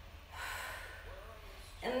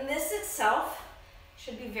 And this itself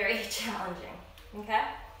should be very challenging, okay?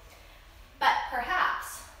 But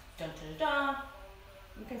perhaps, dun, dun, dun,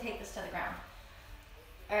 you can take this to the ground.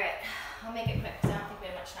 All right, I'll make it quick because I don't think we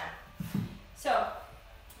have much time. So,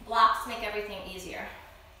 blocks make everything easier.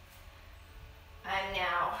 I'm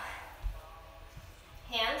now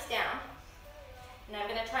hands down, and I'm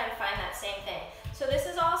gonna try and find that same thing. So this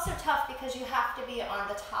is also tough because you have to be on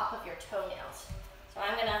the top of your toenails. So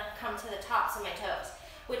I'm gonna come to the tops of my toes,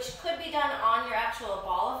 which could be done on your actual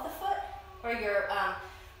ball of the foot or your,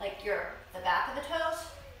 the back of the toes.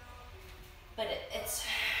 But it's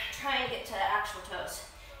trying to get to the actual toes.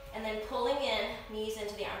 And then pulling in, knees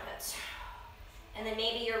into the armpits. And then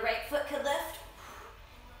maybe your right foot could lift,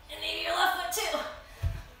 and maybe your left foot too.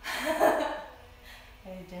 I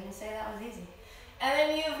didn't say that was easy. And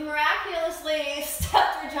then you've miraculously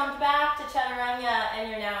stepped or jumped back to chaturanga, and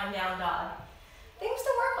you're now in down dog. Things to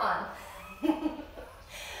work on.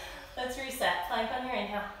 Let's reset. Plank on your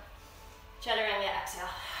inhale. Chaturanga, exhale.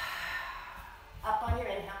 Up on your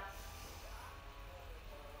inhale.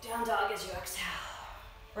 Down dog as you exhale.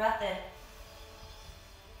 Breath in.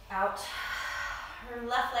 Out. Her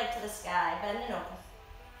left leg to the sky. Bend and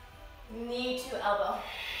open. Knee to elbow.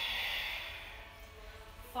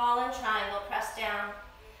 Fallen triangle. Press down.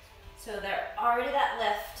 So they're already that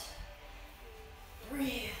lift.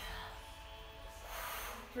 Breathe.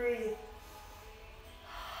 Breathe.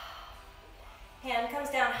 Hand comes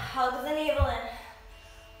down, hug the navel in,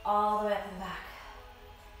 all the way up and back.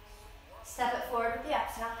 Step it forward with the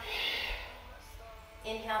exhale.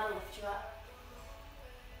 Inhale to lift you up.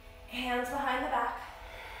 Hands behind the back.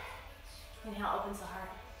 Inhale, opens the heart.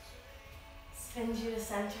 Spins you to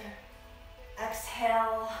center.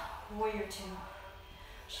 Exhale, warrior two.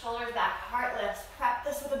 Shoulders back, heart lifts. Prep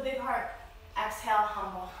this with a big heart. Exhale,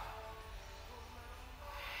 humble.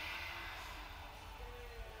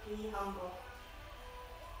 Be humble.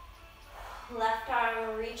 Left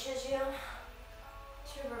arm reaches you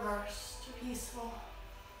to reverse, to peaceful.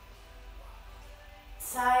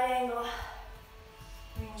 Side angle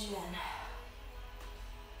brings you in.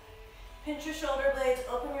 Pinch your shoulder blades,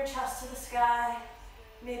 open your chest to the sky.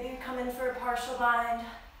 Maybe you come in for a partial bind,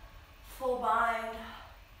 full bind.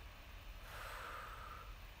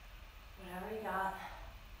 Whatever you got,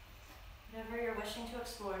 whatever you're wishing to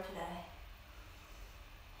explore today.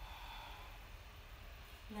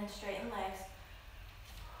 And then straighten legs.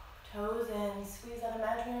 Toes in, squeeze that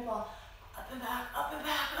imaginary ball. Up and back, up and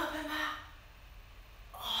back, up and back.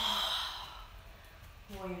 Oh.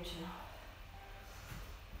 Warrior two.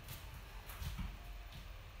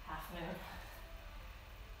 Half moon.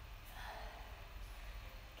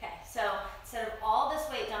 Okay, so instead of all this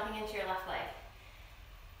weight dumping into your left leg,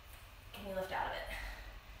 can you lift out of it?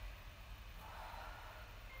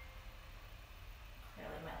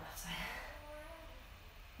 Clearly my left side.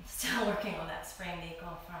 I'm still working on that sprained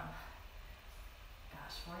ankle from,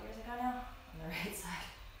 gosh, 4 years ago now, on the right side.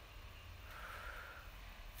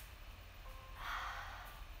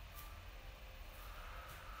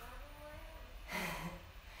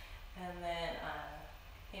 And then,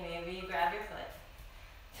 hey, maybe you grab your foot.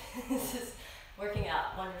 This is working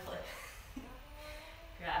out wonderfully.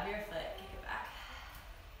 Grab your foot, kick it back.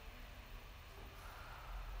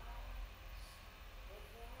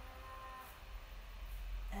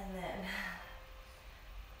 And then,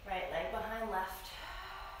 right leg behind left.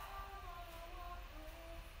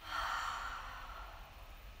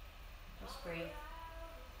 Just breathe.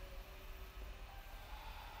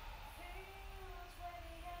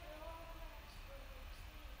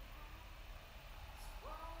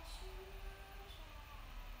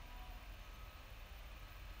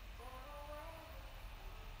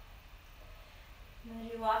 And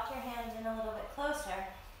as you walk your hands in a little bit closer,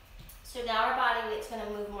 so now our body weight's going to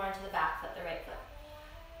move more into the back foot, the right foot.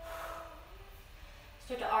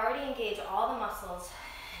 Start to already engage all the muscles,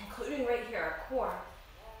 including right here, our core,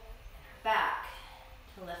 and our back,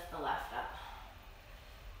 to lift the left up.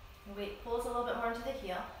 The weight pulls a little bit more into the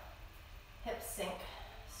heel. Hips sink,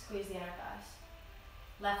 squeeze the inner thighs.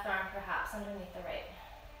 Left arm perhaps underneath the right.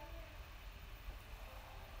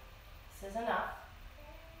 This is enough.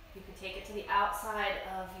 You could take it to the outside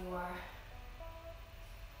of your...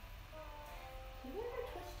 Did we ever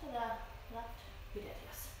twist to the left? We did,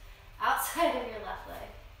 yes. Outside of your left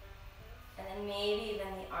leg. And then maybe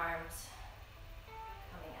even the arms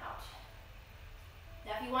coming out.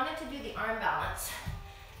 Now if you wanted to do the arm balance,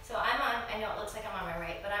 so I'm on, I know it looks like I'm on my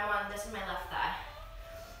right, but I'm on, this is my left thigh.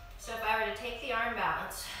 So if I were to take the arm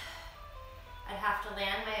balance, I'd have to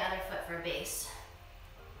land my other foot for a base.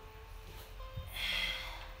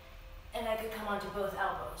 And I could come onto both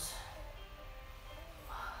elbows.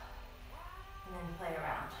 And then play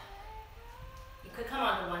around. You could come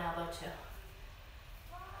onto one elbow too.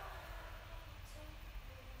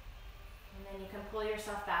 And then you can pull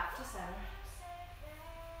yourself back to center.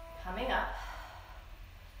 Coming up.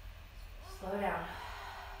 Slow down.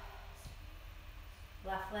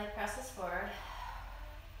 Left leg presses forward.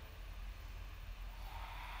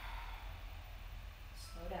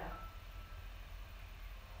 Slow down.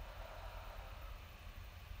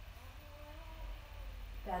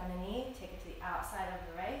 Bend the knee, take it to the outside of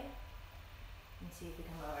the right, and see if you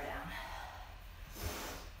can lower down.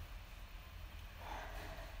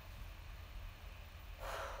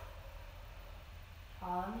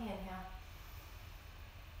 Follow the inhale.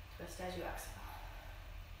 Twist as you exhale.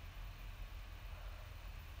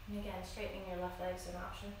 And again, straightening your left leg is an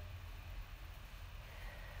option.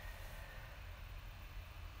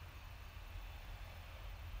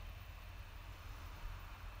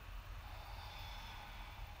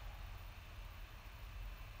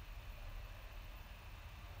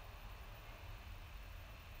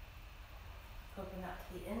 Open up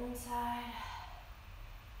to the inside.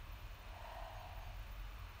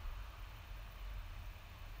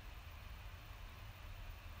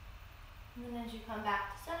 And then as you come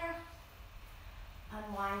back to center,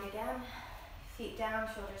 unwind again. Feet down,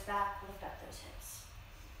 shoulders back, lift up those hips.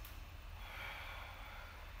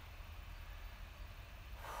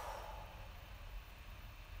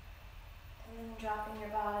 And dropping your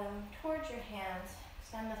bottom towards your hands.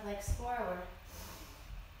 Extend the legs forward.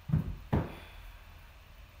 And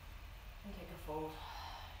take a fold.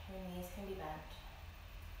 Your knees can be bent.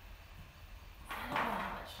 I don't know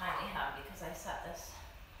how much time we have because I set this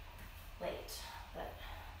late, but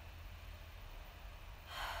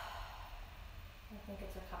I think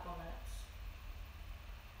it's a couple minutes.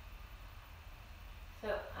 So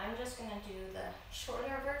I'm just going to do the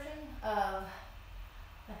shorter version of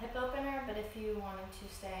the hip opener, but if you wanted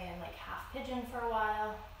to stay in like half pigeon for a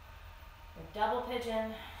while, or double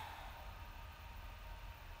pigeon,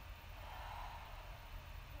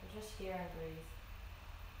 or just here and breathe.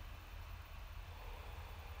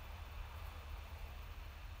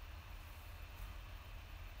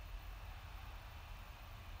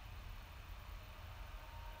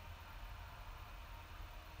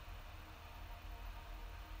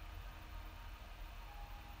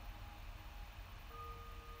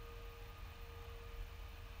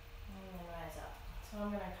 And then rise up. So I'm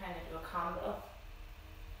going to kind of do a combo.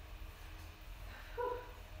 Whew.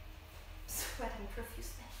 Sweating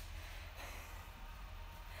profusely.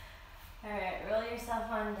 Alright, roll yourself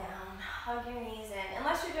on down. Hug your knees in.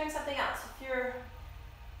 Unless you're doing something else. If you're,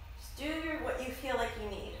 just do what you feel like you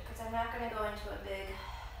need. Because I'm not going to go into a big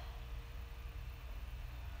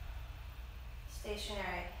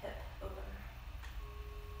stationary hip opener.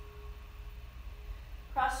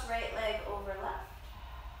 Cross right leg over left.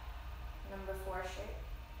 Number 4 shape.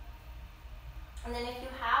 And then if you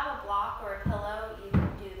have a block or a pillow, you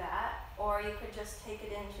can do that. Or you could just take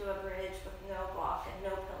it into a bridge with no block and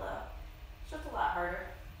no pillow. It's just a lot harder.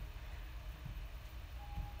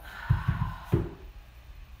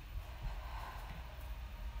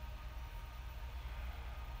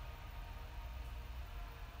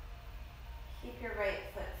 Keep your right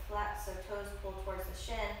foot flat so toes pull towards the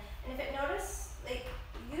shin. And if it notice, like,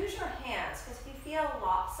 use your hands, because if you feel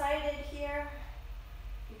lopsided here,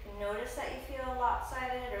 you can notice that you feel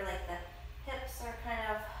lopsided or like the hips are kind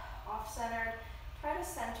of off-centered. Try to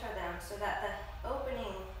center them so that the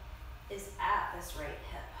opening is at this right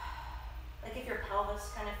hip. Like if your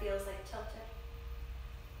pelvis kind of feels like tilted.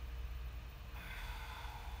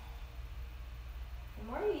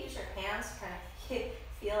 The more you use your hands to kind of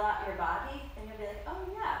feel out your body, then you'll be like, oh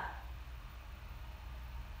yeah.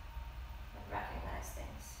 And recognize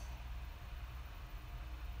things.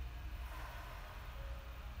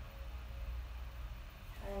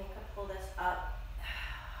 And then you could pull this up.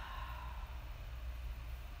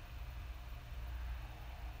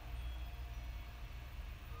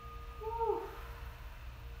 Whew.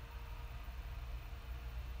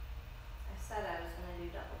 I said I was going to do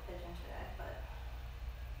double pigeon today, but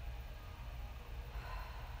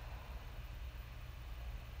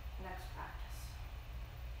next practice.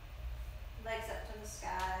 Legs up to the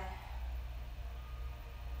sky.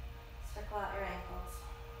 Circle out your ankles.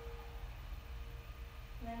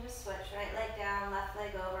 And then just switch, right leg down, left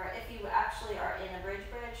leg over. If you actually are in a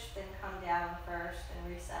bridge, then come down first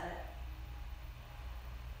and reset it.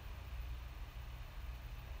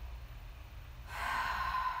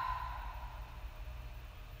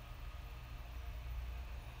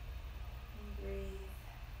 And breathe.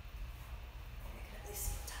 Maybe I can at least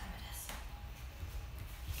see what time it is.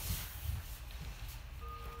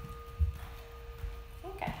 I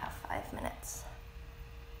think I have 5 minutes.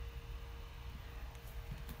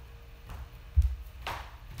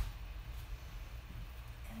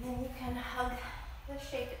 And then you can hug the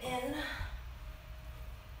shape in.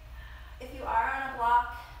 If you are on a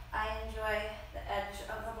block, I enjoy the edge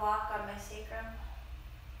of the block on my sacrum.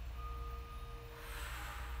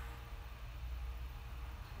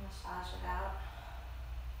 Massage it out.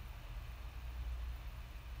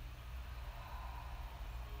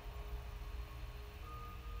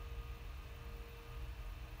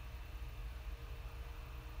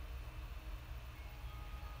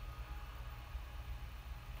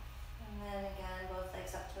 And then again, both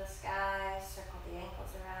legs up to the sky, circle the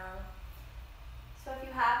ankles around. So if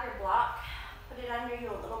you have your block, put it under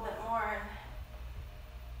you a little bit more and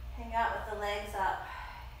hang out with the legs up.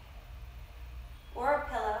 Or a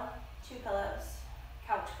pillow, 2 pillows.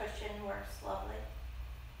 Couch cushion works lovely.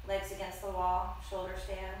 Legs against the wall, shoulder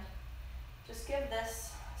stand. Just give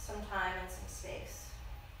this some time and some space.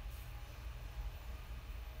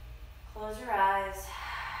 Close your eyes.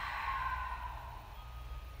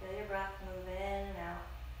 Feel your breath move in and out.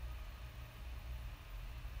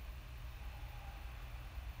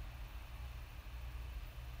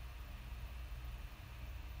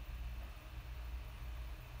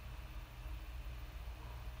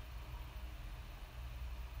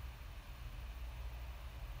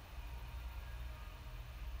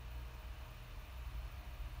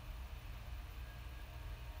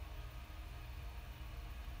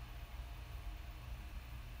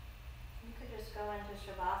 into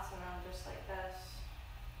Shavasana just like this.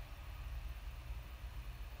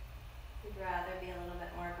 If you'd rather be a little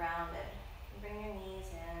bit more grounded, you can bring your knees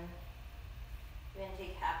in. You're going to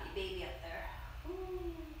take happy baby up there.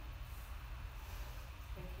 Ooh.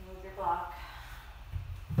 You can move your block.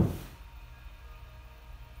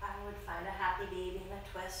 I would find a happy baby in a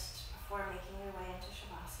twist before making your way into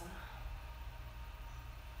Shavasana.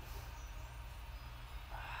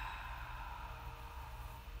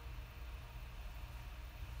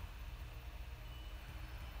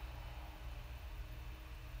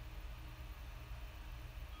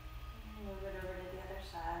 Move it over to the other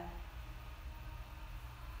side.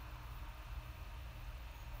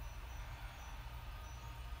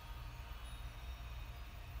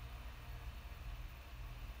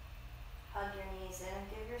 Hug your knees in.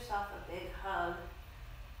 Give yourself a big hug.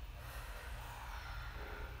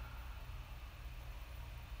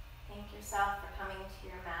 Thank yourself for coming to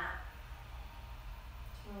your mat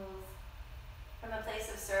to move from a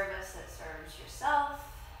place of service that serves yourself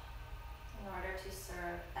in order to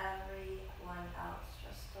serve everyone else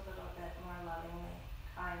just a little bit more lovingly,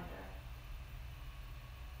 kinder.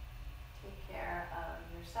 Take care of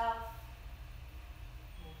yourself,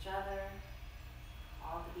 each other,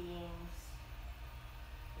 all the beings,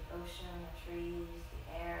 the ocean, the trees, the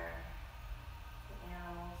air, the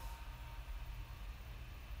animals.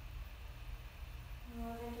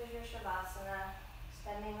 Move into your Shavasana,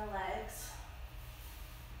 extending the legs,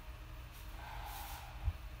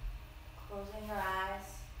 closing your eyes.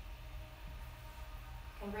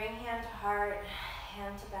 You can bring hand to heart,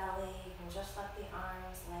 hand to belly. You can just let the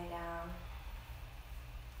arms lay down.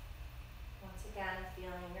 Once again,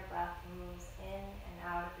 feeling your breath move in and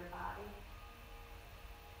out of your body.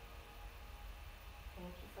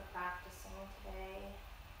 Thank you for practicing today.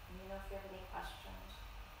 Let me know if you have any questions.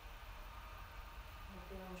 Hope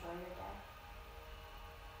you enjoy your day.